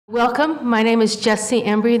Welcome. My name is Jessie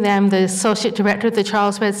Embry, and I'm the Associate Director of the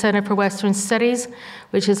Charles Redd Center for Western Studies,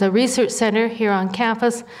 which is a research center here on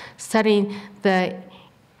campus studying the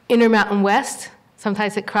Intermountain West.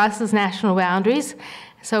 Sometimes it crosses national boundaries.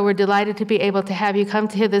 So we're delighted to be able to have you come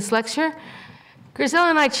to hear this lecture. Grisell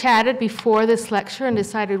and I chatted before this lecture and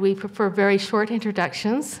decided we prefer very short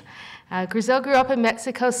introductions. Grisell grew up in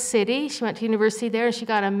Mexico City. She went to university there and she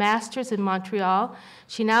got a master's in Montreal.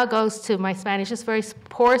 She now goes to, my Spanish is very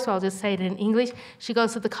poor, so I'll just say it in English. She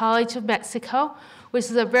goes to the College of Mexico, which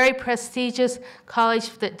is a very prestigious college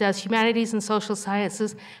that does humanities and social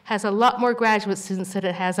sciences, has a lot more graduate students than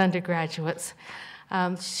it has undergraduates.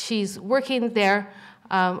 She's working there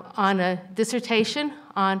on a dissertation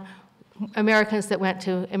on Americans that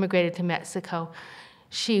immigrated to Mexico.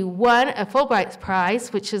 She won a Fulbright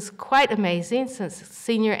Prize, which is quite amazing since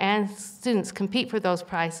senior and students compete for those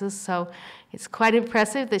prizes. So it's quite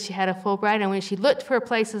impressive that she had a Fulbright. And when she looked for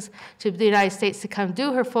places to the United States to come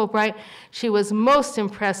do her Fulbright, she was most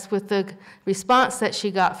impressed with the response that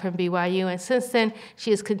she got from BYU. And since then, she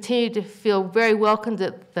has continued to feel very welcomed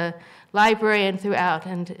at the library and throughout.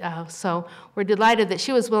 And so we're delighted that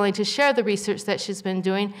she was willing to share the research that she's been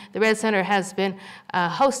doing. The Redd Center has been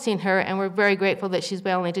hosting her, and we're very grateful that she's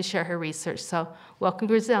willing to share her research. So welcome,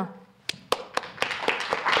 Grisell.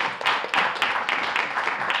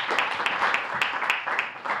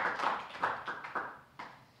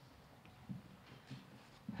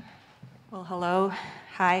 Well, hello.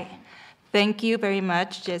 Hi. Thank you very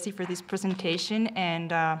much, Jessie, for this presentation. And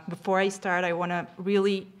before I start, I want to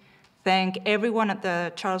really thank everyone at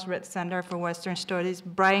the Charles Redd Center for Western Studies.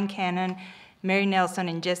 Brian Cannon, Mary Nelson,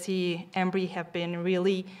 and Jessie Embry have been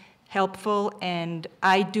really helpful, and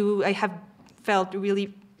I have felt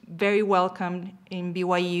really very welcomed in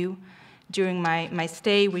BYU during my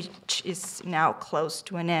stay, which is now close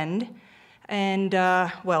to an end. And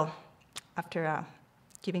well, after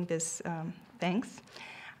giving this thanks,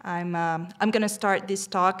 I'm going to start this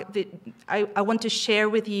talk. I want to share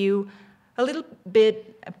with you a little bit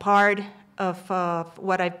a part of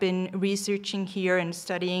what I've been researching here and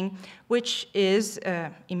studying, which is,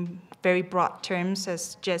 in very broad terms,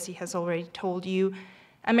 as Jessie has already told you,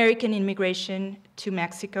 American immigration to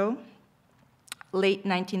Mexico, late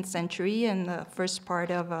 19th century and the first part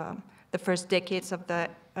of the first decades of the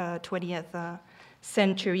 20th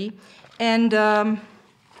century. And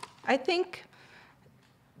I think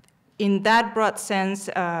in that broad sense,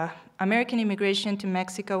 American immigration to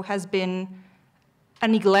Mexico has been a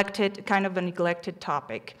neglected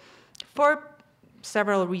topic for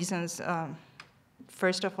several reasons.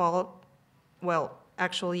 First of all, well,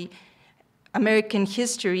 actually, American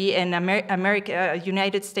history and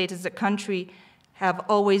United States as a country have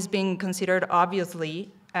always been considered, obviously,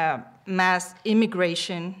 a mass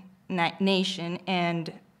immigration nation,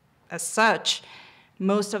 and as such,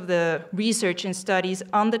 most of the research and studies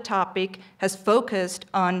on the topic has focused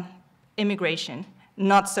on immigration,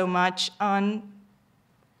 not so much on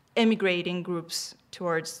immigrating groups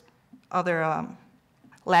towards other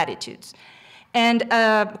latitudes. And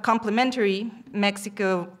complementary,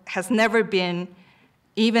 Mexico has never been,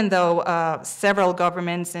 even though several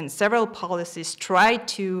governments and several policies tried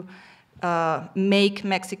to make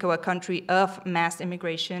Mexico a country of mass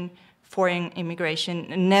immigration, foreign immigration,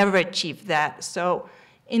 never achieved that. So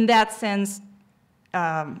in that sense,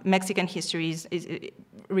 Mexican history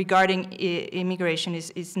regarding immigration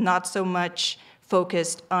is not so much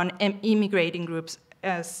focused on immigrating groups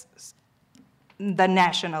as the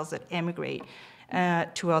nationals that emigrate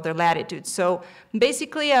to other latitudes. So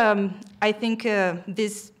basically, I think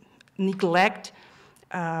this neglect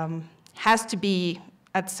has to be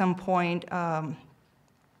at some point, try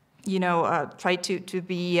to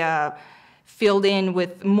be filled in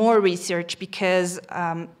with more research, because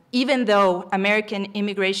even though American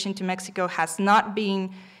immigration to Mexico has not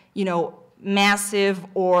been, massive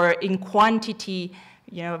or in quantity,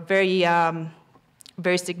 very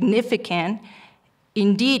significant,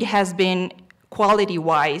 indeed has been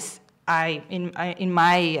quality-wise, in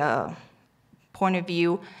my point of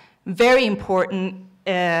view, very important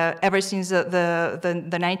ever since the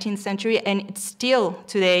 19th century, and it's still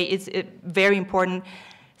today it's very important.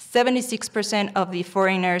 76% of the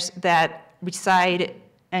foreigners that reside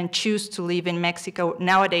and choose to live in Mexico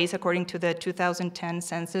nowadays, according to the 2010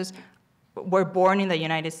 census, were born in the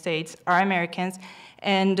United States, are Americans.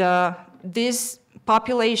 And this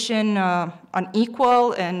population,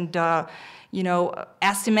 unequal and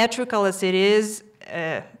asymmetrical as it is,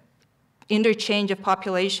 interchange of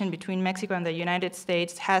population between Mexico and the United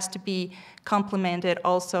States has to be complemented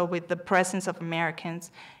also with the presence of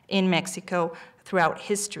Americans in Mexico throughout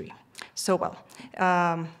history. So, well,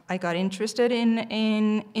 I got interested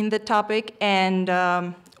in the topic, and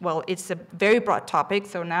well, it's a very broad topic,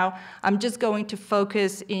 so now I'm just going to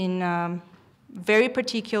focus in very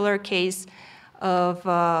particular case of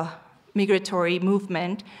migratory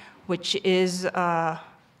movement, which is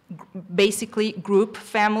basically group,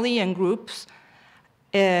 family and groups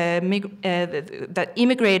that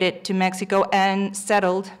immigrated to Mexico and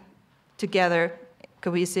settled together,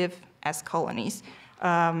 cohesive as colonies.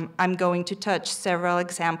 I'm going to touch several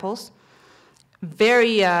examples.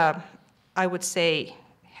 Very, I would say,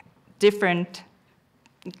 different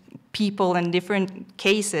people and different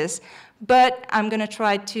cases, but I'm going to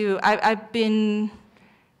try to, I've been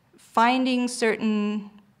finding certain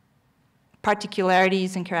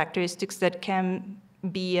particularities and characteristics that can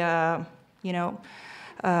be, you know,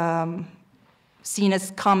 seen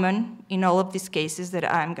as common in all of these cases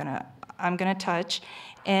that I'm gonna touch.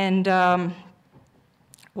 And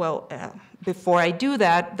well, before I do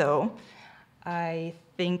that, though, I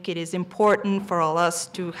think it is important for all us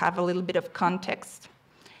to have a little bit of context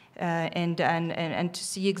and to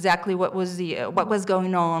see exactly what was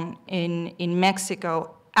going on in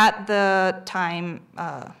Mexico at the time,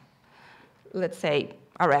 let's say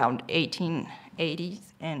around 1880s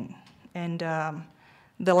and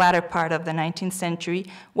the latter part of the 19th century.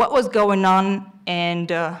 What was going on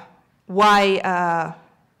and why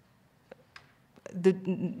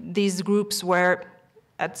these groups were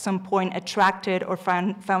at some point attracted or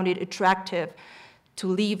found it attractive to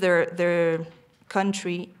leave their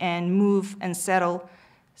country and move and settle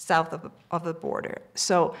south of the border.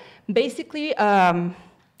 So basically,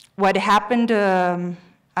 what happened at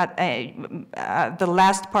the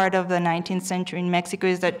last part of the 19th century in Mexico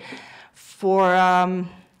is that for,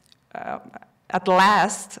 at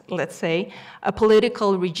last, let's say, a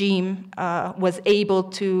political regime was able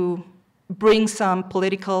to bring some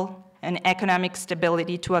political and economic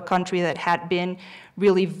stability to a country that had been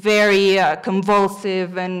really very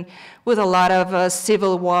convulsive and with a lot of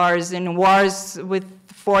civil wars and wars with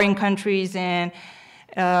foreign countries and,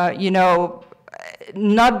 you know,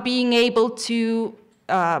 not being able to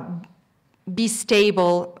be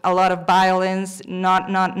stable, a lot of violence,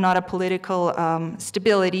 not a political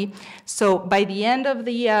stability. So by the end of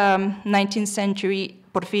the 19th century,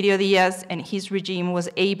 Porfirio Diaz and his regime was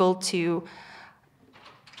able to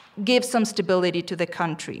give some stability to the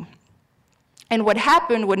country. And what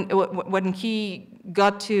happened when he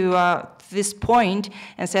got to this point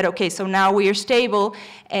and said, okay, so now we are stable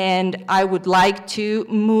and I would like to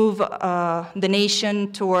move the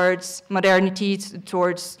nation towards modernity,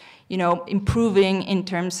 towards, you know, improving in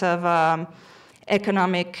terms of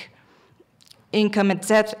economic income,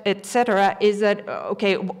 et cetera, is that,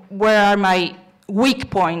 okay, where are my weak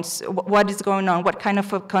points? What is going on? What kind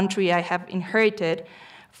of a country I have inherited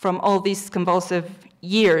from all these convulsive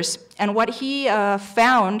years? And what he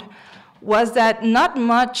found was that not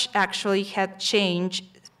much actually had changed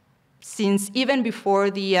since even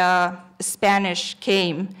before the Spanish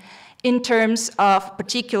came, in terms of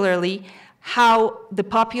particularly how the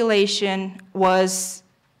population was,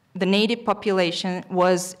 the native population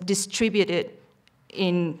was distributed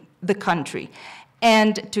in the country.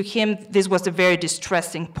 And to him, this was a very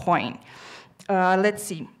distressing point. Let's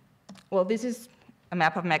see. Well, this is a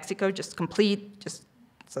map of Mexico, just complete, just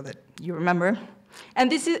so that you remember.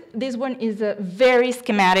 And this one is a very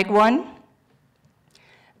schematic one.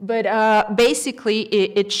 But basically,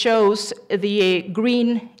 it shows the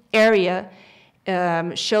green area,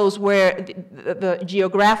 shows where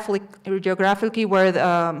geographically where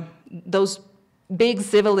those big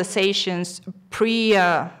civilizations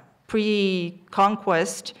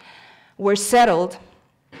pre-conquest were settled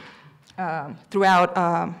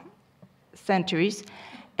throughout centuries,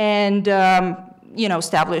 and you know,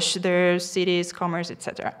 established their cities, commerce,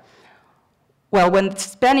 etc. Well, when the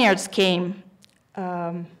Spaniards came,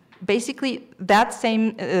 basically that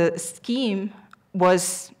same scheme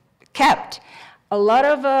was kept. A lot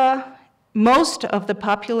of, most of the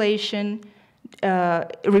population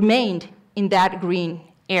remained in that green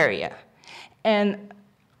area. And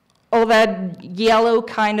all that yellow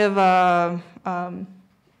kind of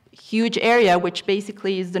huge area, which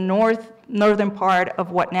basically is the northern part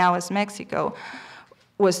of what now is Mexico,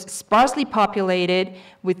 was sparsely populated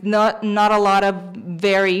with not a lot of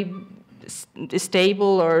very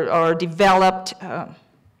stable or developed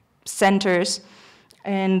centers.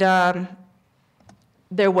 And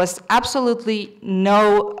there was absolutely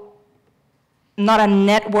not a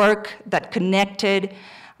network that connected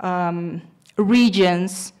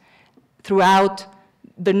regions throughout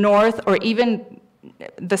the north or even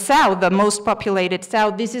the south, the most populated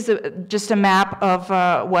south. This is just a map of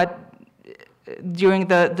what during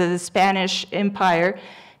the Spanish Empire,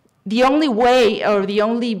 the only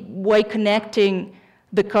way connecting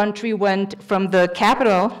the country went from the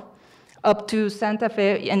capital up to Santa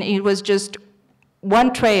Fe, and it was just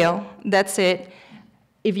one trail, that's it.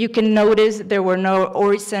 If you can notice, there were no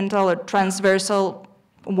horizontal or transversal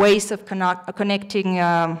ways of connecting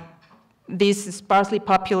these sparsely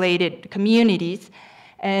populated communities.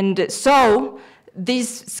 And so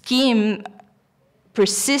this scheme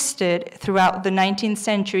persisted throughout the 19th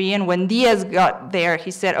century, and when Diaz got there,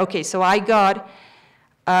 he said, okay, so I got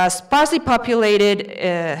a sparsely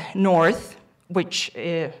populated north, which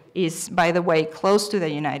is, by the way, close to the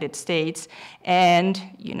United States, and,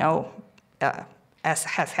 you know, as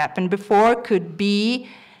has happened before, could be,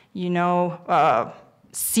 you know,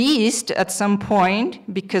 seized at some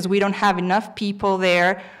point because we don't have enough people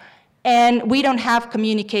there, and we don't have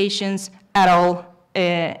communications at all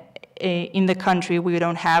in the country. We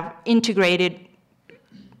don't have integrated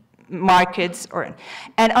markets,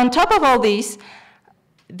 and on top of all this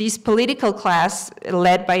political class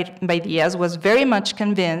led by Diaz was very much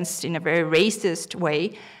convinced in a very racist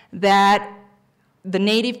way that the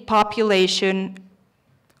native population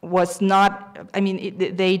was not, I mean,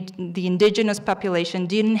 the indigenous population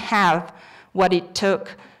didn't have what it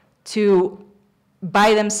took to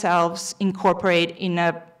by themselves incorporate in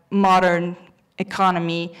a modern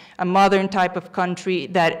economy, a modern type of country,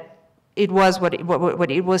 that it was what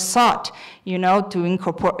it was sought, you know, to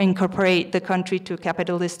incorporate the country to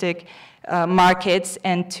capitalistic markets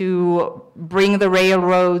and to bring the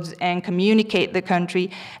railroads and communicate the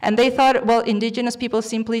country. And they thought, well, indigenous people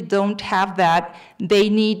simply don't have that. They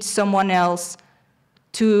need someone else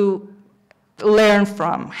to learn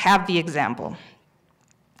from, have the example.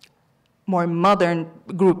 More modern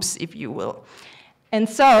groups, if you will. And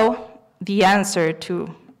so the answer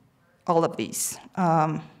to all of these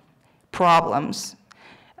problems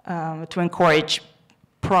to encourage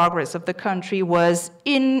progress of the country was,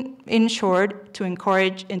 in short, to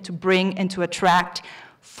encourage and to bring and to attract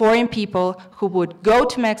foreign people who would go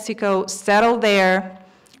to Mexico, settle there,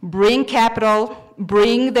 bring capital,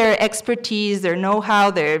 bring their expertise, their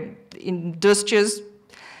know-how, their industrious,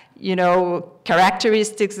 you know,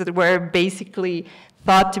 characteristics that were basically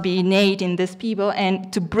thought to be innate in these people,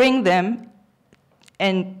 and to bring them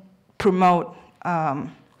and promote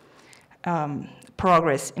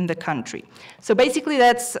progress in the country. So basically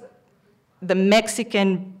that's the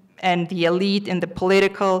Mexican and the elite and the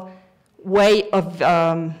political way of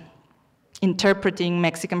interpreting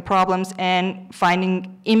Mexican problems and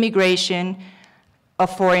finding immigration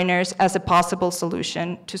of foreigners as a possible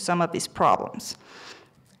solution to some of these problems.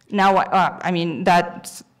 Now, I mean,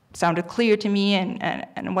 that sounded clear to me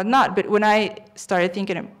and whatnot, but when I started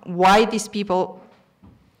thinking of why these people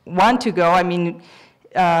want to go, I mean,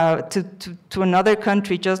 to another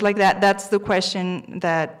country just like that, that's the question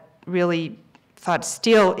that really thought,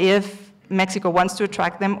 still, if Mexico wants to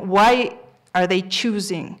attract them, why are they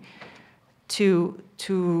choosing to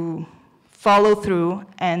follow through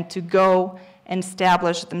and to go and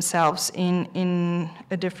establish themselves in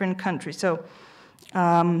a different country? So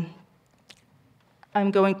I'm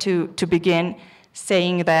going to begin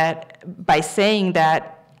saying that, by saying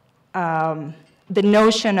that the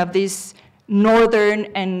notion of this northern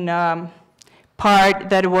and part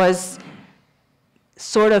that was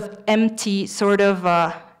sort of empty, sort of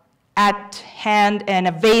at hand and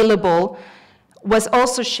available, was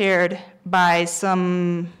also shared by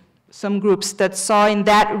some groups that saw in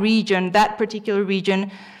that region, that particular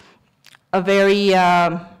region, a very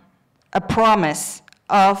a promise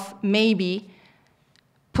of maybe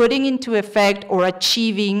putting into effect or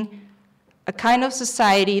achieving a kind of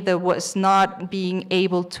society that was not being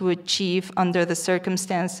able to achieve under the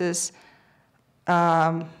circumstances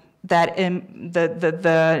that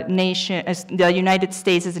the nation, the United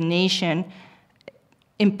States as a nation,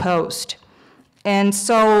 imposed. And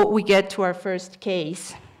so we get to our first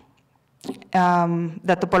case,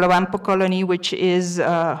 the Topolobampo colony, which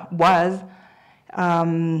was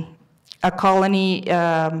a colony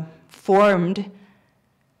formed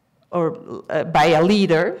by a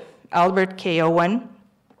leader, Albert K. Owen,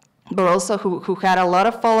 but also who had a lot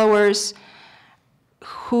of followers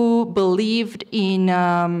who believed in,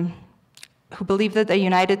 who believed that the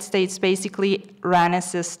United States basically ran a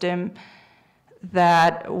system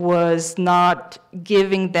that was not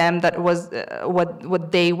giving them, that was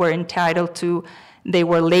what they were entitled to. They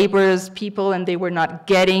were laborers people and they were not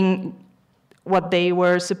getting what they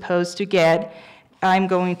were supposed to get. I'm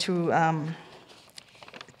going to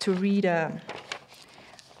read a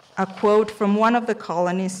quote from one of the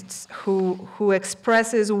colonists who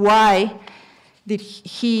expresses why did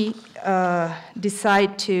he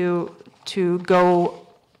decide to go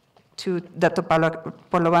to the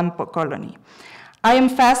Topolobampo colony. I am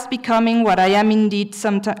fast becoming what I am indeed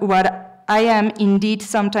sometimes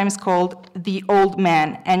called the old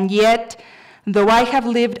man, and yet, though I have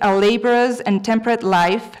lived a laborious and temperate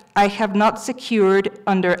life, I have not secured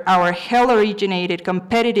under our hell-originated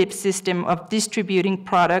competitive system of distributing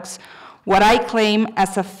products what I claim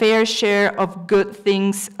as a fair share of good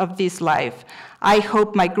things of this life. I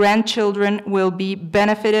hope my grandchildren will be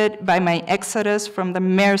benefited by my exodus from the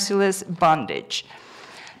merciless bondage.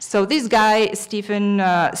 So this guy, Stephen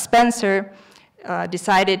Spencer,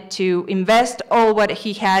 decided to invest all what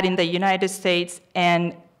he had in the United States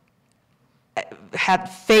and had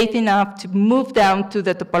faith enough to move down to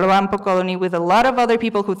the Topolobampo colony with a lot of other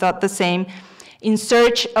people who thought the same, in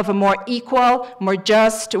search of a more equal, more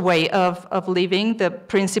just way of living. The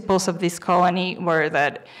principles of this colony were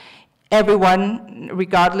that everyone,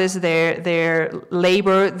 regardless their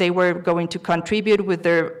labor, they were going to contribute with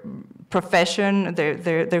their profession,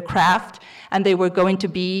 their craft, and they were going to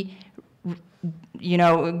be, you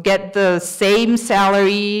know, get the same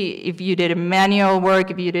salary if you did manual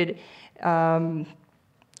work, if you did,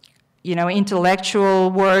 you know,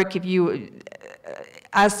 intellectual work, if you,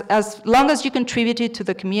 as long as you contributed to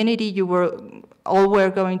the community, you were all were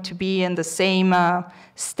going to be in the same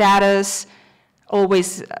status,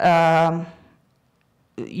 always,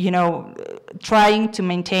 you know, trying to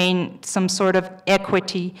maintain some sort of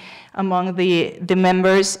equity among the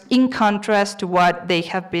members, in contrast to what they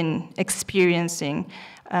have been experiencing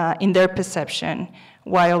in their perception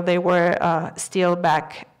while they were still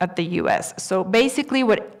back at the US. So basically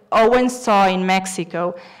what Owen saw in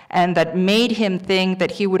Mexico and that made him think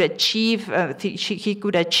that he would achieve, he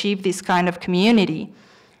could achieve this kind of community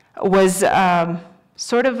was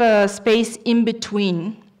sort of a space in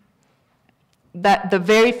between, that the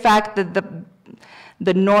very fact that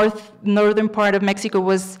the northern part of Mexico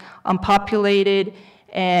was unpopulated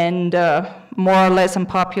and more or less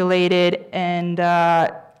unpopulated and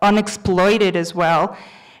unexploited as well,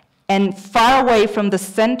 and far away from the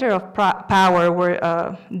center of power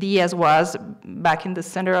where Diaz was, back in the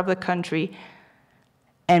center of the country,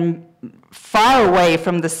 and far away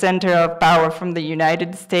from the center of power from the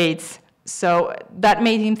United States. So that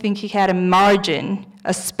made him think he had a margin,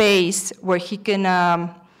 a space where he can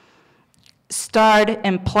start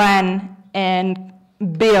and plan and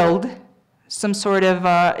build some sort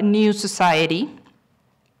of new society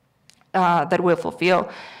that will fulfill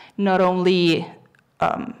not only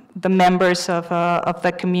the members of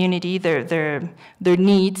the community, their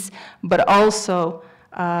needs, but also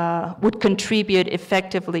would contribute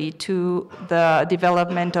effectively to the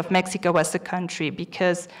development of Mexico as a country,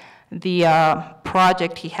 because the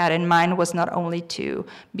project he had in mind was not only to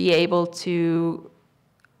be able to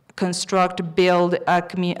construct, build a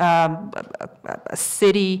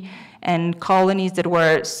city and colonies that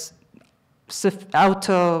were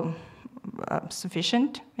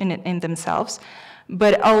auto-sufficient in themselves,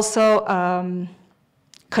 but also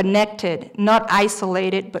connected, not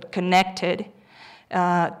isolated, but connected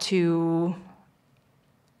to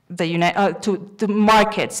the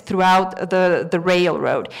markets throughout the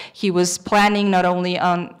railroad. He was planning not only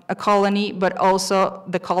on a colony, but also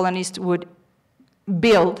the colonists would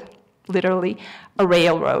build, literally, a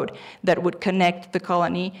railroad that would connect the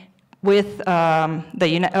colony with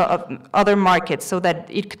other markets so that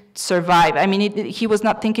it could survive. I mean, he was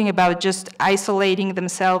not thinking about just isolating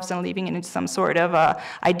themselves and living in some sort of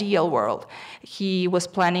ideal world. He was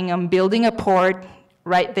planning on building a port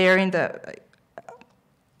right there in the,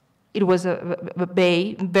 it was a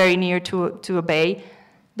bay, very near to a bay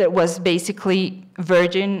that was basically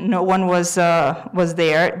virgin. No one was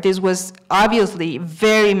there. This was obviously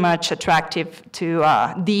very much attractive to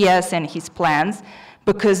Diaz and his plans,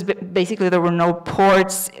 because basically there were no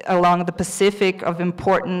ports along the Pacific of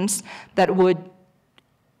importance that would,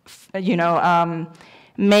 you know,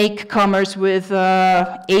 make commerce with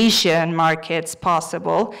Asian markets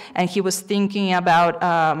possible. And he was thinking about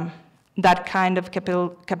that kind of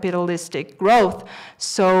capitalistic growth.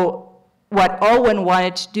 So what Owen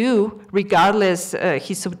wanted to do, regardless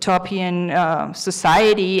his utopian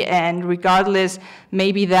society, and regardless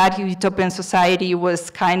maybe that utopian society was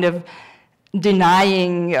kind of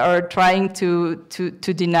denying or trying to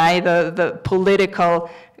deny the political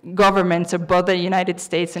governments of both the United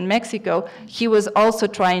States and Mexico, he was also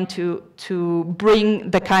trying to bring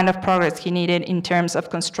the kind of progress he needed in terms of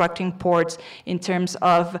constructing ports, in terms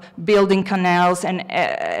of building canals and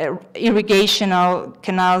irrigational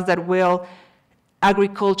canals that will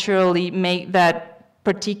agriculturally make that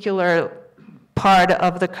particular part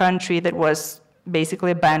of the country that was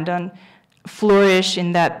basically abandoned, flourish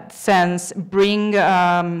in that sense, bring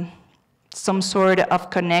some sort of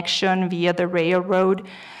connection via the railroad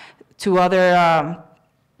to other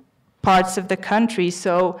parts of the country.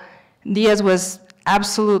 So Diaz was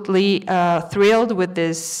absolutely thrilled with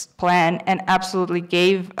this plan and absolutely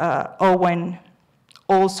gave Owen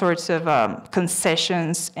all sorts of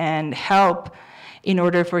concessions and help in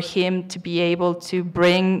order for him to be able to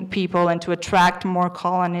bring people and to attract more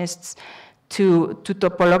colonists to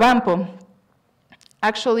Topolobampo.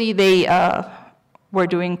 Actually, they were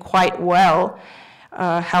doing quite well.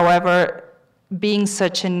 However, being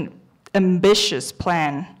such an ambitious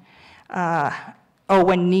plan,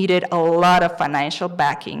 Owen needed a lot of financial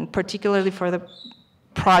backing, particularly for the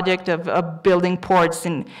project of building ports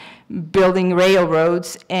and building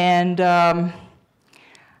railroads. And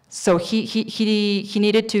so he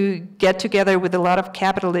needed to get together with a lot of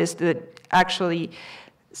capitalists that actually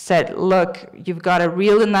said, look, you've got a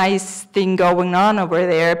really nice thing going on over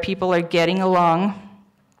there. People are getting along.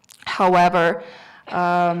 However,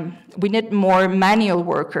 we need more manual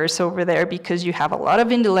workers over there because you have a lot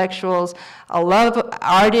of intellectuals, a lot of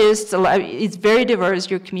artists. It's very diverse,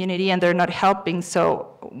 your community, and they're not helping.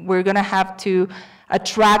 So we're going to have to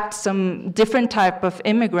attract some different type of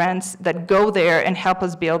immigrants that go there and help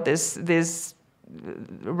us build this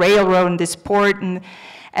railroad and this port.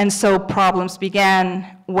 And so problems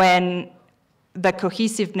began when the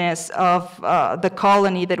cohesiveness of the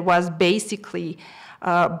colony that was basically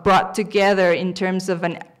brought together in terms of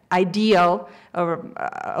an ideal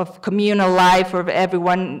of communal life, of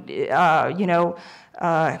everyone,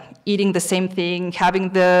 eating the same thing, having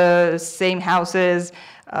the same houses,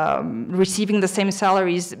 receiving the same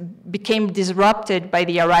salaries, became disrupted by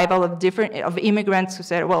the arrival of immigrants who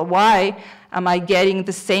said, well, why am I getting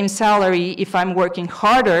the same salary if I'm working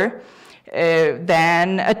harder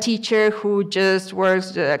than a teacher who just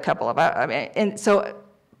works a couple of hours? And so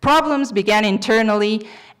problems began internally,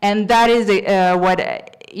 and that is what,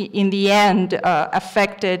 in the end,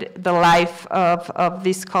 affected the life of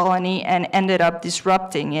this colony and ended up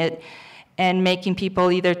disrupting it and making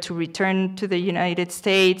people either to return to the United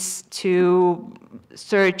States, to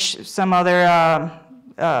search some other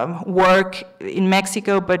work in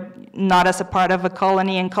Mexico, but not as a part of a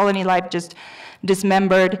colony, and colony life just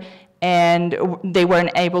dismembered, and they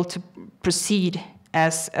weren't able to proceed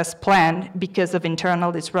as planned because of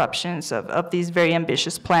internal disruptions of this very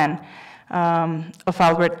ambitious plan of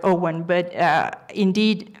Albert Owen. But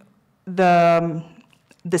indeed, the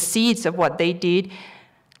seeds of what they did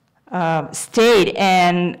stayed,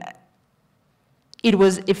 and it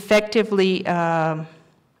was effectively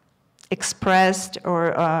expressed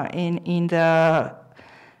or in the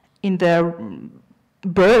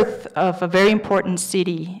birth of a very important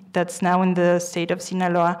city that's now in the state of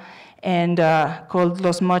Sinaloa and called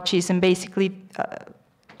Los Mochis. And basically,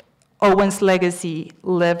 Owen's legacy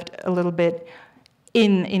lived a little bit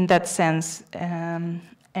in that sense.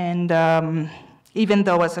 Even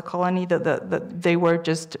though as a colony, they were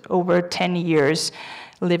just over 10 years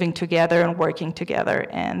living together and working together,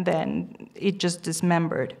 and then it just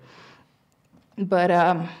dismembered. But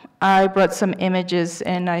I brought some images,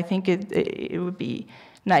 and I think it would be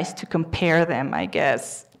nice to compare them, I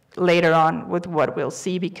guess, later on with what we'll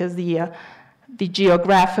see, because the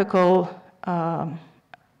geographical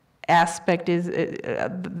aspect is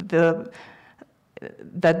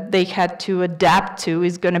that they had to adapt to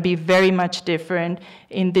is going to be very much different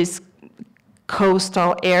in this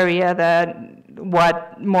coastal area that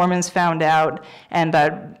what Mormons found out, and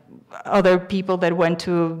that other people that went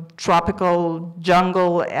to tropical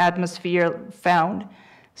jungle atmosphere found.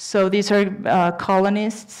 So these are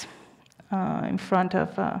colonists in front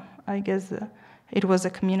of, I guess, it was a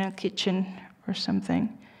communal kitchen or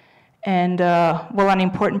something. And, well, an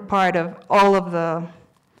important part of all of the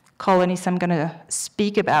colonies I'm going to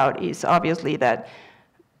speak about is obviously that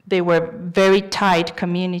they were very tight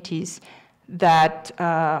communities, that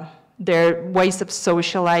their ways of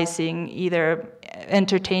socializing, either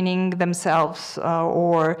entertaining themselves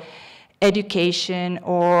or education,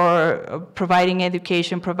 or providing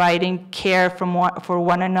education, providing care for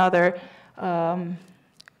one another,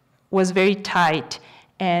 was very tight,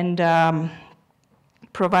 and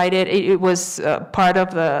provided it was part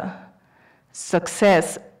of the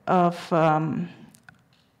success of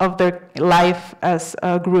their life as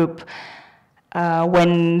a group.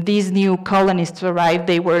 When these new colonists arrived,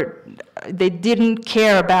 they didn't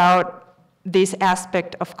care about this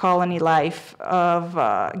aspect of colony life,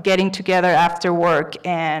 of getting together after work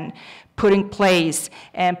and putting place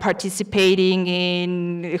and participating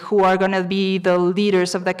in who are going to be the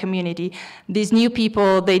leaders of the community. These new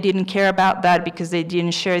people, they didn't care about that because they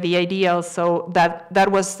didn't share the ideals, so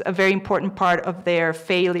that was a very important part of their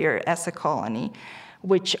failure as a colony,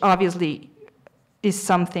 which obviously is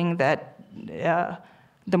something that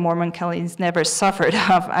the Mormon colonies never suffered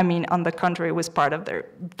of. I mean, on the contrary, it was part of their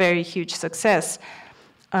very huge success.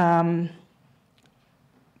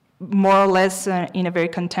 More or less in a very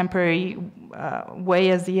contemporary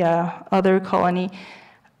way as the other colony,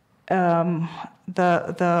 the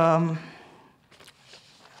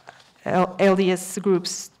LDS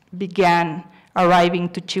groups began arriving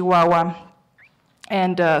to Chihuahua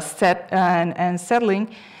and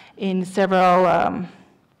settling in several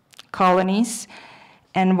colonies.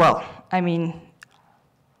 And well, I mean,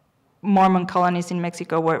 Mormon colonies in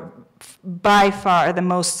Mexico were by far the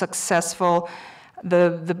most successful,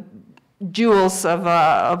 the jewels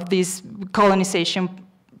of this colonization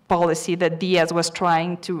policy that Diaz was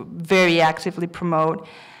trying to very actively promote.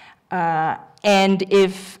 And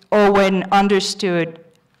if Owen understood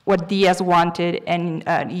what Diaz wanted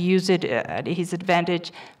and used it at his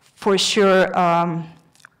advantage, for sure, the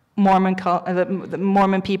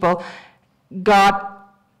Mormon people got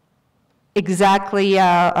exactly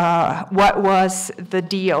what was the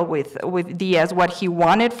deal with Diaz, what he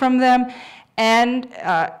wanted from them, and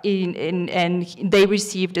they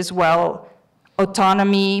received as well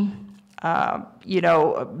autonomy,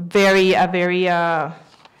 very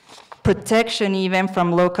protection even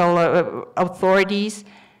from local authorities,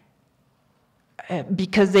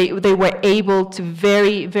 because they were able to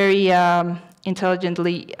very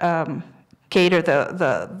intelligently cater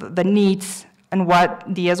the needs and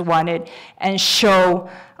what Diaz wanted, and show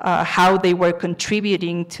how they were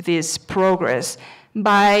contributing to this progress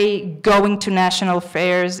by going to national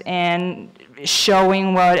fairs and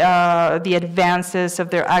showing what the advances of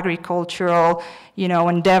their agricultural,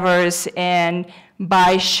 endeavors, and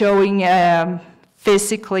by showing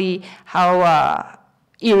physically how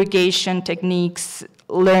irrigation techniques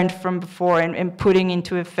learned from before and putting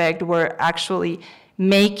into effect were actually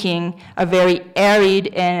making a very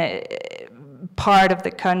arid part of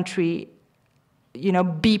the country,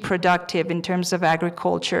 be productive in terms of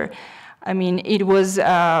agriculture. I mean, it was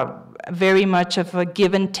very much of a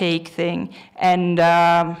give and take thing, and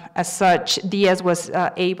as such, Diaz was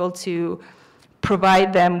able to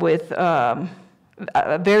provide them with a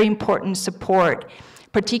very important support,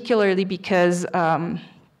 particularly because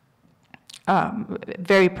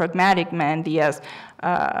very pragmatic man, Diaz,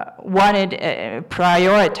 wanted to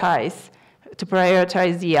prioritize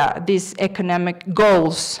these economic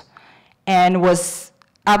goals, and was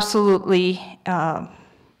absolutely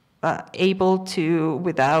able to,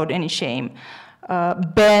 without any shame,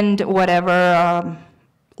 bend whatever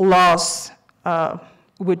laws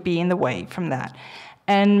would be in the way from that.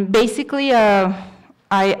 And basically, I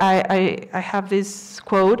have this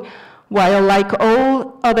quote: "While like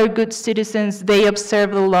all other good citizens, they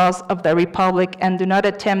observe the laws of the Republic and do not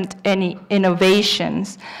attempt any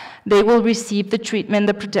innovations, they will receive the treatment,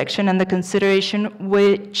 the protection, and the consideration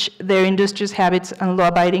which their industrious habits and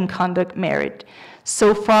law-abiding conduct merit.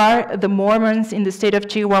 So far, the Mormons in the state of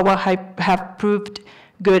Chihuahua have proved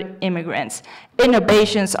good immigrants."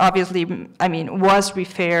 Innovations, obviously, was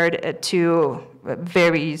referred to a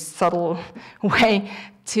very subtle way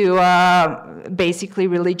to basically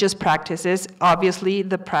religious practices. Obviously,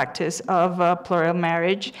 the practice of plural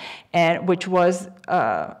marriage, and which was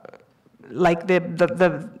like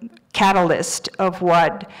the catalyst of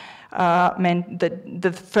what meant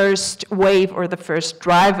the first wave or the first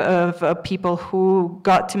drive of people who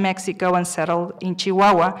got to Mexico and settled in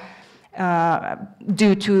Chihuahua,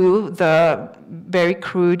 due to the very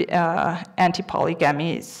crude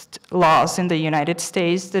anti-polygamist laws in the United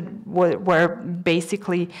States that were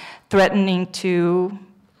basically threatening to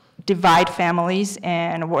divide families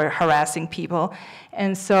and were harassing people.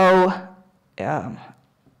 And so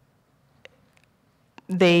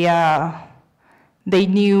they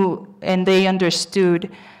knew and they understood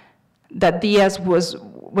that Diaz was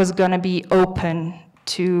going to be open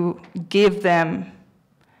to give them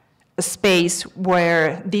a space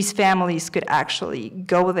where these families could actually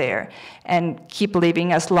go there and keep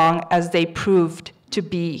living as long as they proved to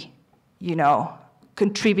be,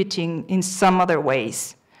 contributing in some other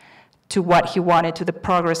ways to what he wanted, to the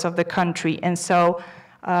progress of the country. And so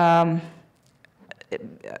that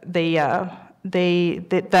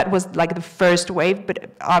was like the first wave, but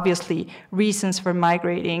obviously reasons for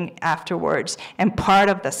migrating afterwards. And part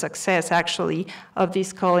of the success, actually, of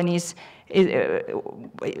these colonies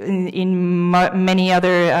in many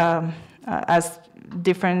other, as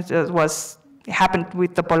different as was happened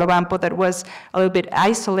with the Topolobampo, that was a little bit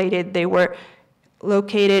isolated. They were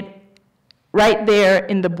located right there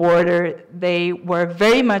in the border. They were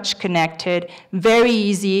very much connected, very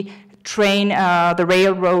easy. The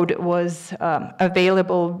railroad was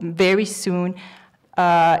available very soon.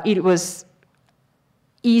 It was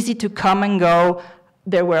easy to come and go.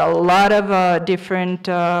 There were a lot of different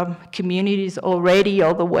communities already,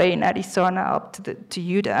 all the way in Arizona up to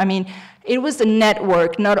Utah. I mean, it was a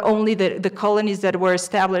network. Not only the colonies that were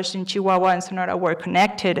established in Chihuahua and Sonora were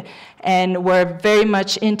connected and were very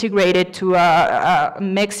much integrated to a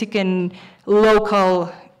Mexican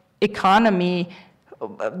local economy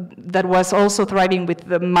that was also thriving with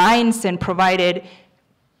the mines and provided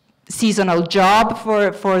seasonal job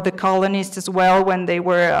for the colonists as well when they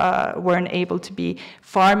weren't able to be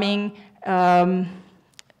farming. They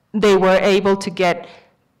were able to get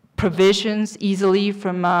provisions easily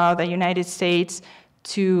from the United States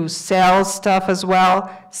to sell stuff as well.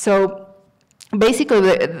 So basically,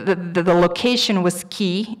 the location was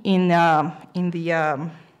key in the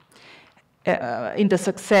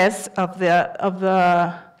success of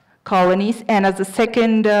the colonies. And as the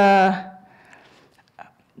second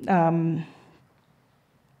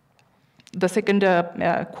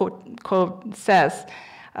quote says,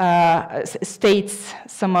 states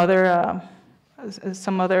some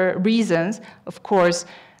other reasons. Of course,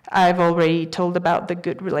 I've already told about the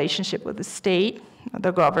good relationship with the state,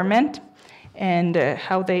 the government, and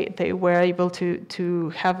how they were able to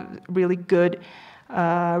have really good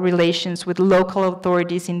relations with local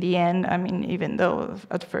authorities in the end. I mean, even though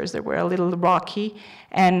at first they were a little rocky.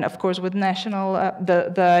 And of course, with national,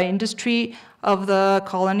 the industry of the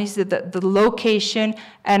colonies, the location,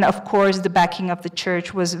 and of course, the backing of the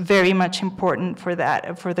church was very much important for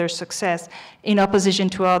that, for their success, in opposition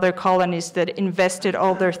to other colonies that invested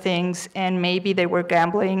all their things, and maybe they were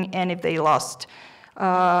gambling, and if they lost,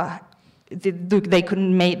 they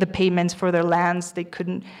couldn't make the payments for their lands, they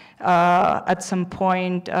couldn't at some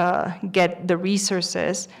point get the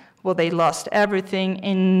resources. Well, they lost everything.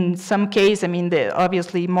 In some case, I mean,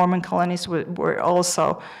 obviously Mormon colonies were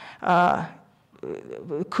also,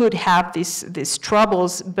 could have these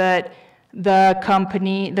troubles, but the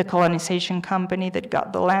company, the colonization company that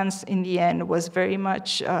got the lands in the end was very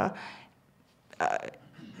much,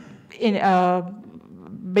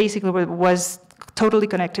 basically was totally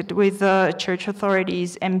connected with the church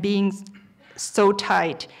authorities and being so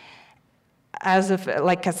tight as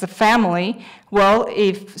a family. Well,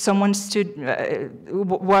 if someone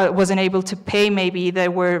wasn't able to pay, maybe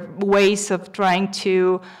there were ways of trying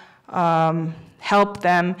to help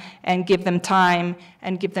them and give them time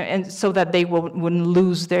and so that they wouldn't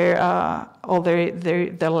lose all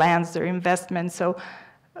their lands, their investments. So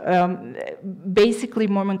basically,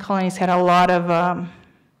 Mormon colonies had a lot of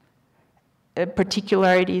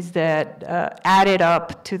particularities that added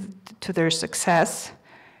up to their success.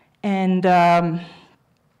 And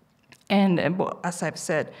well, as I've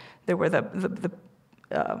said, there were the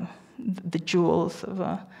jewels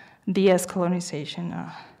of de-colonization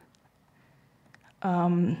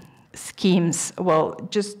schemes. Well,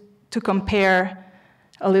 just to compare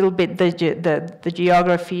a little bit the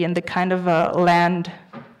geography and the kind of land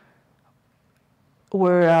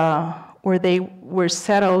where they were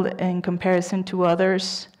settled in comparison to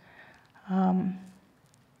others.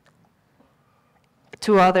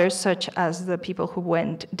 Such as the people who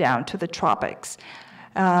went down to the tropics.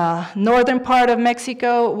 Northern part of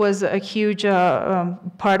Mexico was a huge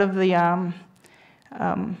part of the,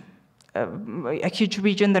 a huge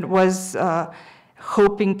region that was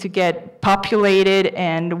hoping to get populated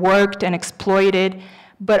and worked and exploited,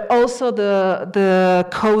 but also the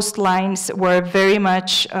coastlines were very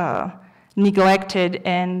much neglected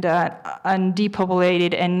and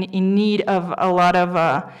depopulated and in need of a lot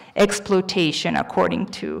of exploitation according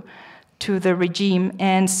to the regime.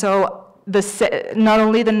 And so not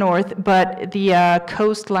only the north, but the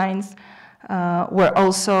coastlines were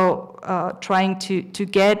also trying to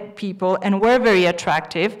get people, and were very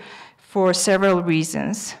attractive for several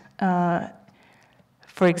reasons. For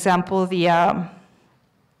example, the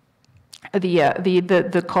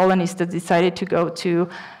colonists that decided to go to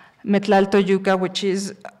Metlaltoyuca, which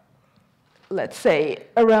is, let's say,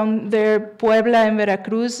 around there, Puebla and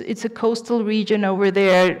Veracruz. It's a coastal region over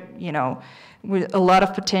there, you know, with a lot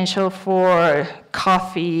of potential for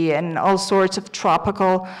coffee and all sorts of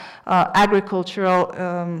tropical agriculture,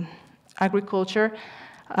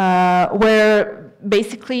 were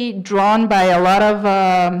basically drawn by a lot of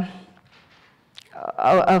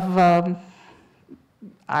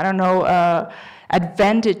I don't know,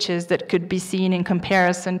 advantages that could be seen in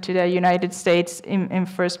comparison to the United States in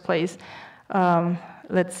first place.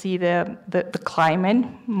 Let's see, the climate,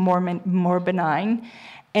 more benign,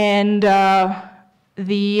 and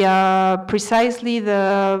precisely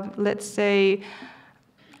the, let's say,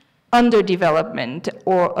 underdevelopment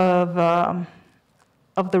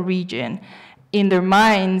of the region. In their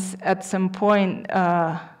minds, at some point,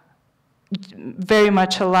 very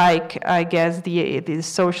much alike, I guess, the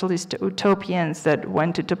socialist utopians that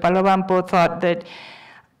went to Topolobampo thought that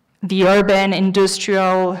the urban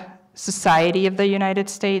industrial society of the United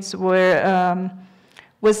States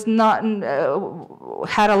was not,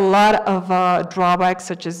 had a lot of drawbacks,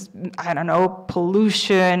 such as, I don't know,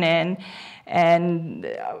 pollution and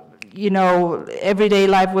you know, everyday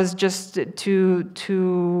life was just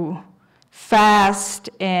too fast,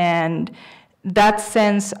 and that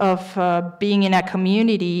sense of being in a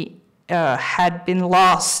community had been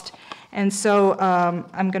lost. And so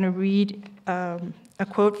I'm going to read a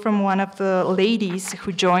quote from one of the ladies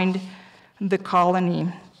who joined the colony.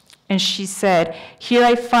 And she said, "Here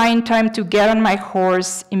I find time to get on my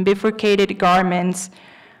horse in bifurcated garments,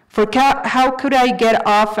 for how could I get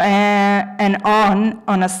off and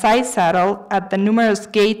on a side saddle at the numerous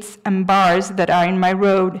gates and bars that are in my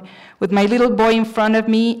road? With my little boy in front of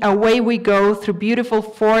me, away we go through beautiful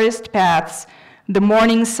forest paths, the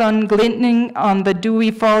morning sun glinting on the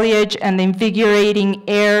dewy foliage and the invigorating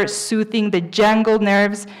air soothing the jangled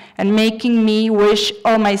nerves and making me wish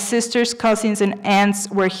all my sisters, cousins, and aunts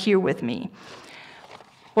were here with me."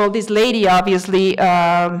 Well, this lady obviously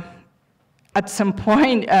at some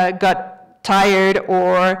point got tired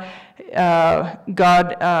or got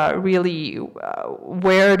really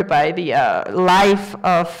wearied by the life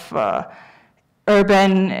of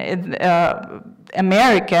urban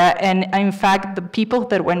America, and in fact, the people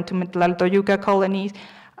that went to Tlaltoyuca colonies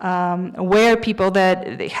were people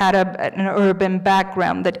that had an urban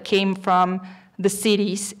background, that came from the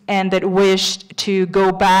cities and that wished to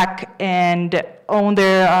go back and own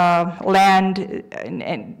their land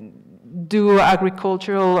and do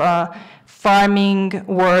agricultural farming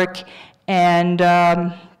work and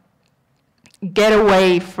get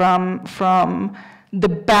away from the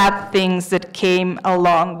bad things that came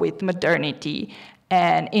along with modernity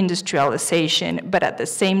and industrialization, but at the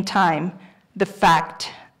same time, the fact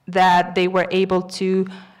that they were able to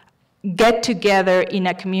get together in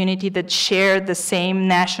a community that shared the same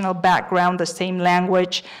national background, the same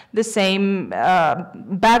language, the same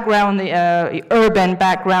background, urban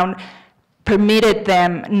background, permitted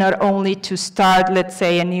them not only to start, let's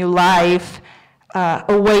say, a new life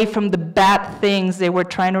away from the bad things they were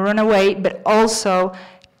trying to run away, but also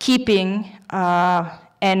keeping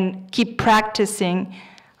and keep practicing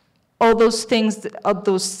all those things, all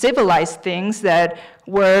those civilized things that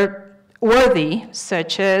were worthy,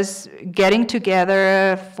 such as getting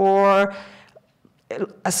together for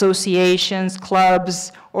associations,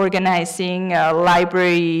 clubs, organizing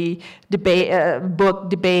library debate, book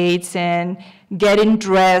debates, and getting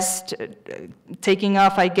dressed, taking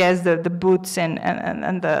off, I guess, the boots and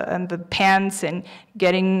the pants, and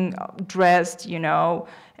getting dressed, you know,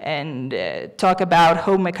 and talk about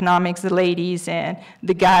home economics. The ladies and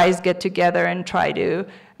the guys get together and try to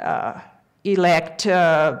elect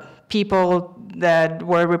people that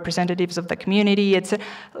were representatives of the community. It's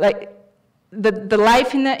like the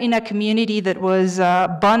life in a community that was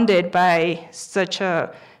bonded by such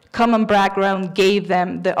a common background gave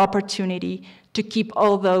them the opportunity to keep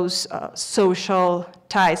all those social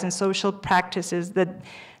ties and social practices that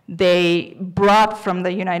they brought from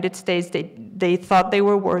the United States. They thought they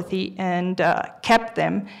were worthy and kept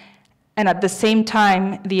them. And at the same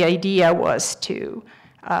time, the idea was to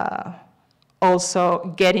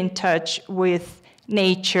also get in touch with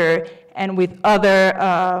nature and with other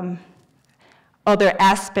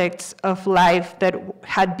aspects of life that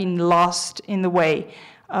had been lost in the way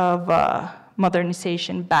of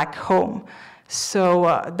modernization back home.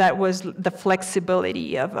 So that was the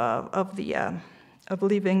flexibility of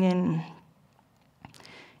living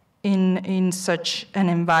in such an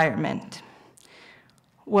environment.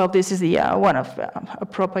 Well, this is the one of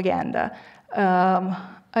propaganda.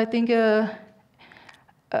 I think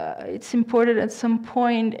it's important at some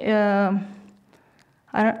point.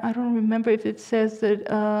 I don't remember if it says that,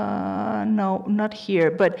 no, not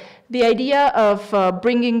here, but the idea of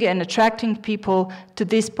bringing and attracting people to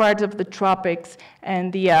this part of the tropics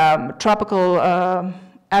and the tropical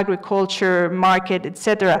agriculture market,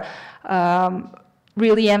 etc.,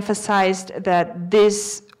 really emphasized that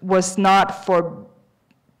this was not for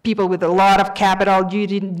people with a lot of capital.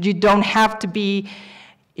 You don't have to be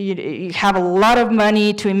you have a lot of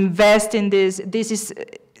money to invest in this. This is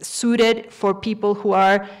suited for people who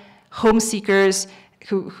are home seekers,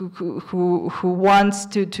 who wants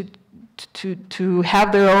to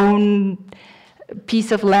have their own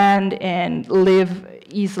piece of land and live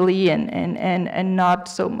easily, and not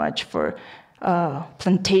so much for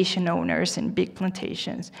plantation owners and big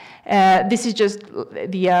plantations. This is just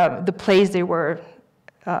the place they were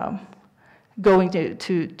going to.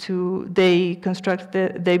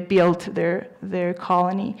 They built their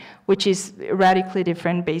colony, which is radically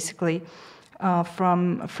different, basically,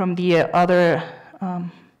 from the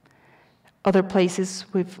other places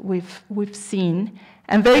we've seen.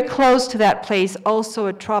 And very close to that place, also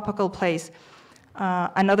a tropical place,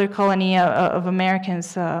 another colony of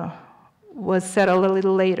Americans was settled a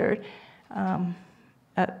little later,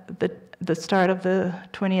 at the start of the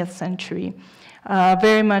 20th century.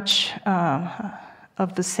 Very much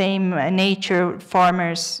of the same nature,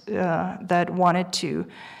 farmers that wanted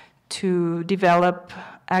to develop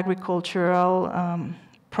agricultural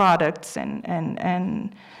products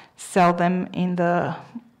and sell them in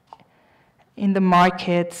the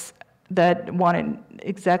markets that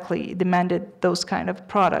demanded those kind of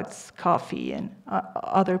products, coffee and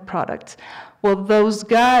other products. Well, those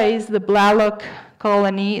guys, the Blalock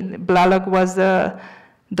colony, Blalock was the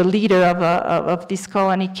leader of this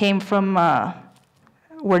colony, came from,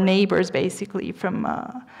 were neighbors basically from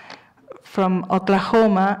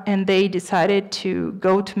Oklahoma, and they decided to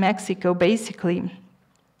go to Mexico basically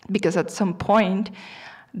because at some point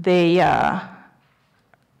they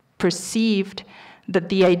perceived that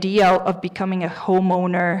the ideal of becoming a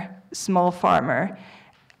homeowner, small farmer,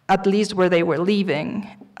 at least where they were living,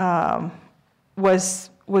 was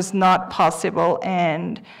not possible,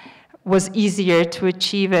 and was easier to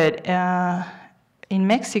achieve it in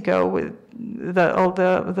Mexico with all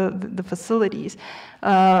the facilities.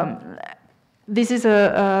 This is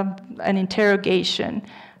an interrogation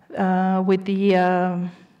with the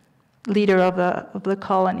leader of the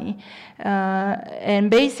colony. And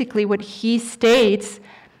basically what he states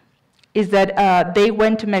is that they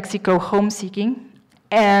went to Mexico home-seeking,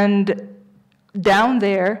 and down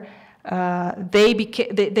there they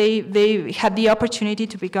had the opportunity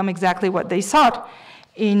to become exactly what they sought,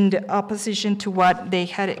 in opposition to what they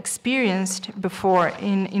had experienced before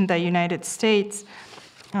in the United States.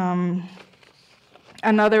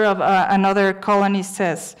 Another colonist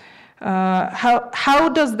says, how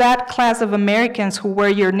does that class of Americans who were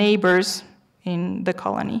your neighbors in the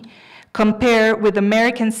colony compare with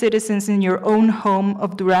American citizens in your own home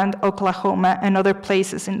of Durant, Oklahoma, and other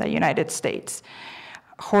places in the United States?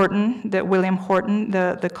 William Horton,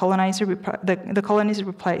 the colonist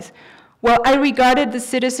replies, well, I regarded the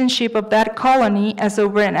citizenship of that colony as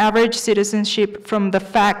over an average citizenship from the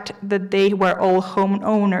fact that they were all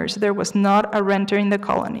homeowners. There was not a renter in the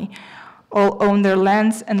colony. All owned their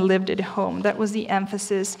lands and lived at home. That was the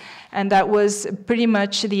emphasis, and that was pretty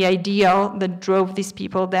much the ideal that drove these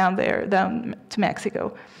people down to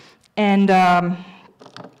Mexico. And that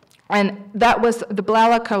was, the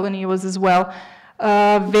Blalock colony was as well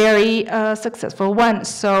a very successful one.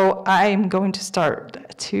 So I'm going to start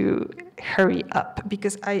to hurry up,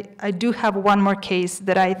 because I do have one more case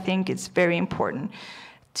that I think is very important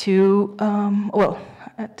to,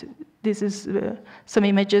 this is some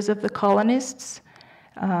images of the colonists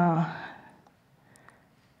down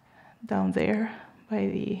there by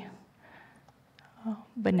the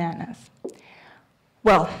bananas.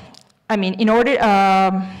 Well, I mean, in order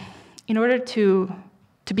to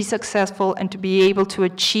be successful and to be able to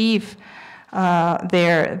achieve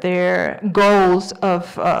their goals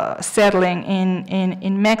of settling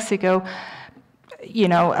in Mexico, you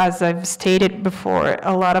know, as I've stated before,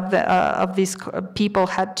 a lot of these people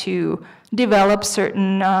had to develop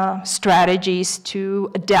certain strategies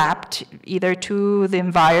to adapt either to the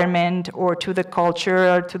environment or to the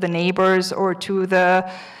culture or to the neighbors or to the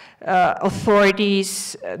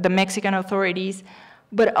authorities, the Mexican authorities,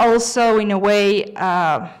 but also in a way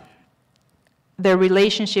their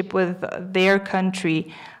relationship with their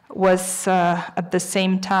country was at the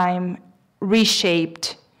same time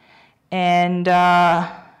reshaped and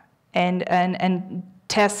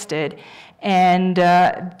tested, and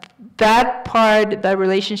that part, the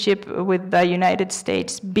relationship with the United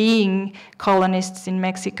States, being colonists in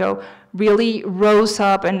Mexico, really rose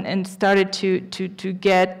up and started to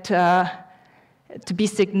get to be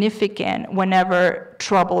significant whenever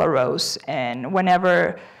trouble arose, and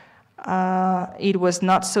whenever it was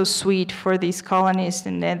not so sweet for these colonists,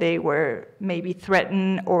 and then they were maybe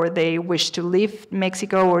threatened, or they wished to leave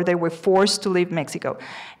Mexico, or they were forced to leave Mexico.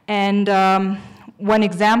 And one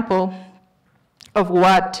example of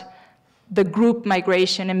what the group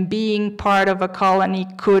migration and being part of a colony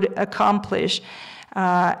could accomplish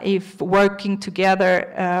if working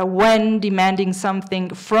together when demanding something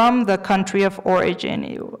from the country of origin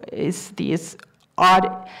is this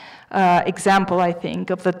odd example, I think,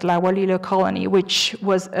 of the Tlahualilo colony, which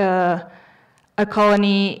was a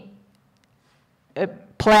colony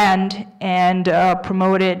planned and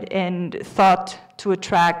promoted and thought to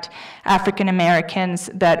attract African Americans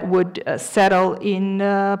that would settle in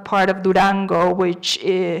part of Durango, which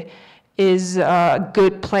is a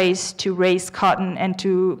good place to raise cotton and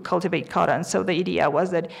to cultivate cotton. So the idea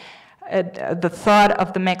was that the thought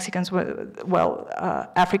of the Mexicans were, well,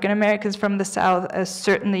 African Americans from the South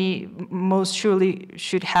certainly most surely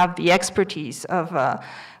should have the expertise of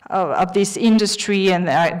this industry and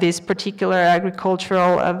this particular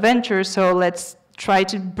agricultural venture. So let's try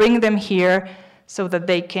to bring them here so that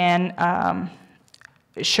they can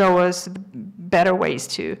show us better ways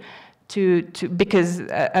to because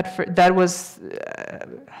that was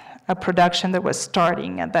a production that was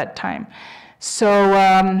starting at that time. So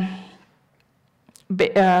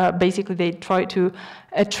basically they try to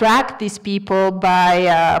attract these people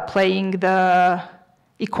by playing the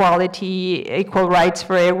equal rights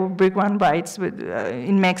for everyone rights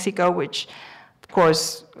in Mexico, which of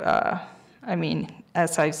course, I mean,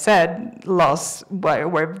 as I said, laws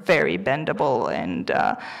were very bendable and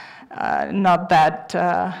not that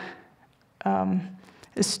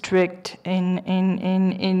strict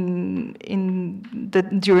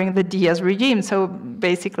during the Diaz regime. So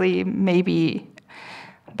basically, maybe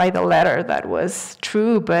by the letter that was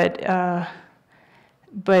true, but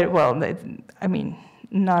well, I mean,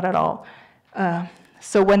 not at all.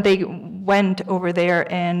 So when they went over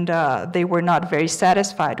there and they were not very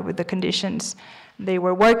satisfied with the conditions they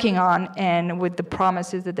were working on and with the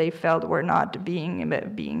promises that they felt were not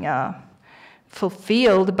being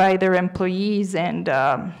fulfilled by their employees, and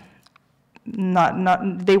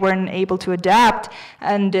they weren't able to adapt,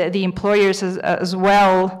 and the employers as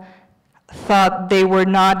well thought they were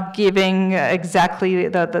not giving exactly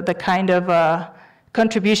the kind of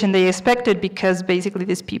contribution they expected, because basically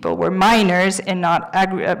these people were miners and not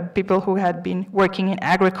people who had been working in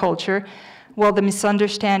agriculture. Well, the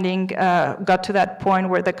misunderstanding got to that point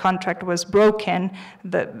where the contract was broken.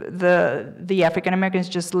 The African Americans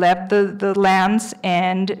just left the lands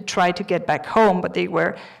and tried to get back home, but they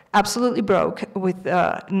were absolutely broke with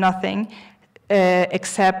nothing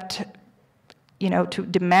except, to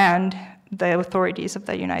demand the authorities of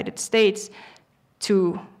the United States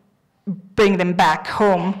to bring them back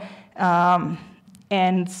home.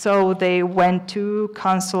 And so they went to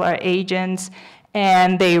consular agents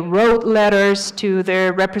and they wrote letters to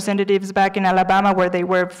their representatives back in Alabama, where they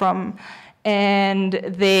were from, and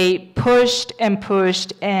they pushed and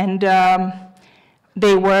pushed, and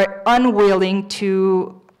they were unwilling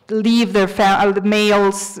to leave their the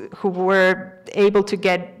males who were able to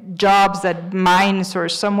get jobs at mines or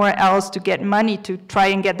somewhere else to get money to try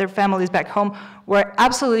and get their families back home, were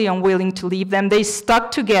absolutely unwilling to leave them. They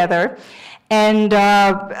stuck together, and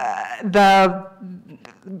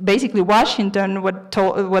basically Washington, what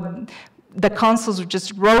the consuls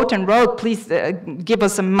just wrote and wrote, please give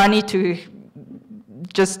us some money to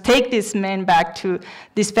just take these men back to,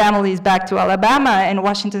 these families back to Alabama. And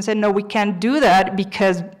Washington said, no, we can't do that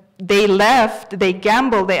because they left, they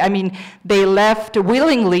gambled, they left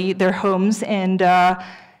willingly their homes, and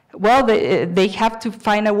well, they have to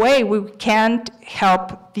find a way. We can't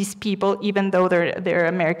help these people even though they're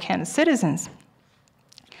American citizens.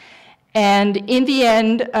 And in the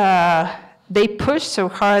end, they pushed so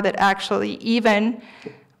hard that actually even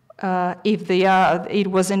if it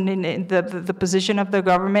wasn't in the position of the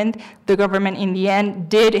government in the end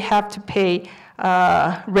did have to pay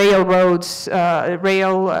railroad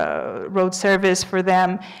service for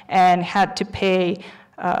them, and had to pay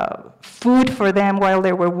food for them while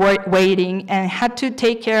they were waiting, and had to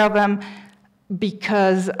take care of them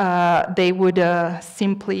because they would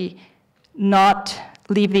simply not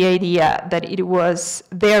leave the idea that it was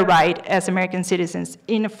their right as American citizens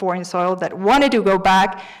in a foreign soil that wanted to go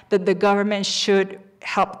back, that the government should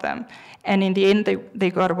help them. And in the end, they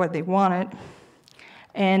got what they wanted.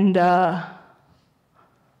 And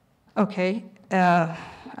okay,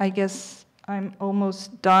 I guess I'm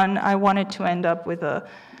almost done. I wanted to end up with a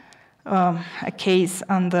case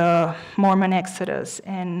on the Mormon Exodus,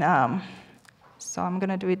 and so I'm going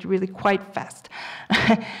to do it really quite fast,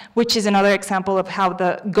 which is another example of how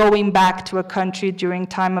the going back to a country during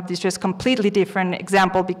time of distress, completely different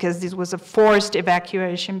example, because this was a forced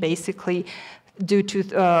evacuation, basically, due to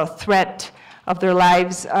threat of their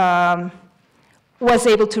lives. was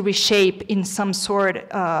able to reshape in some sort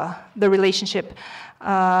the relationship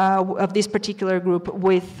of this particular group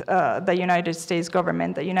with the United States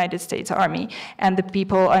government, the United States Army, and the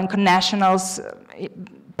people and connationals,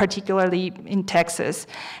 particularly in Texas,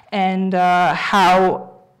 and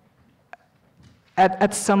how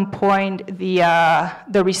at some point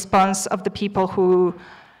the response of the people who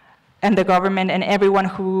and the government and everyone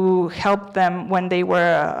who helped them when they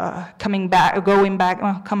were coming back,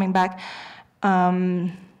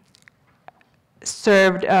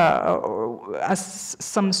 served as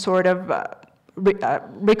some sort of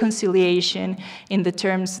reconciliation in the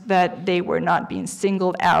terms that they were not being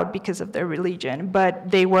singled out because of their religion, but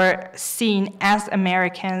they were seen as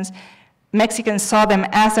Americans. Mexicans saw them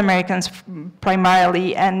as Americans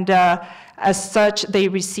primarily, and as such, they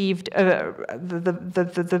received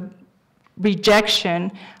the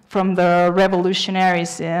rejection from the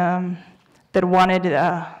revolutionaries that wanted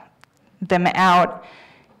them out.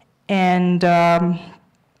 And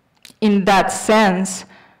in that sense,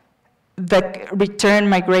 the return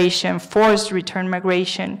migration, forced return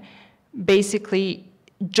migration, basically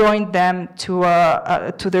joined them to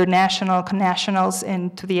their nationals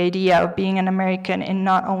and to the idea of being an American, and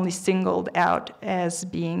not only singled out as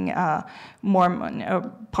being Mormon or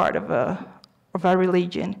part of a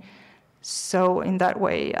religion. So in that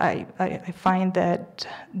way, I find that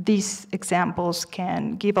these examples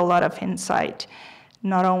can give a lot of insight,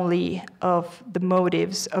 not only of the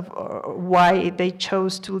motives of why they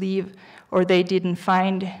chose to leave, or they didn't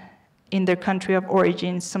find in their country of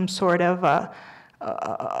origin some sort of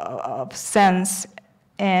sense,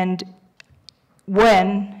 and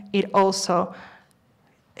when it also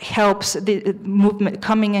helps the movement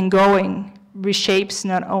coming and going, reshapes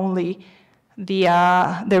not only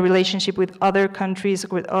the relationship with other countries,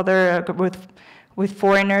 with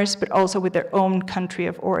foreigners, but also with their own country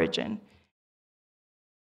of origin.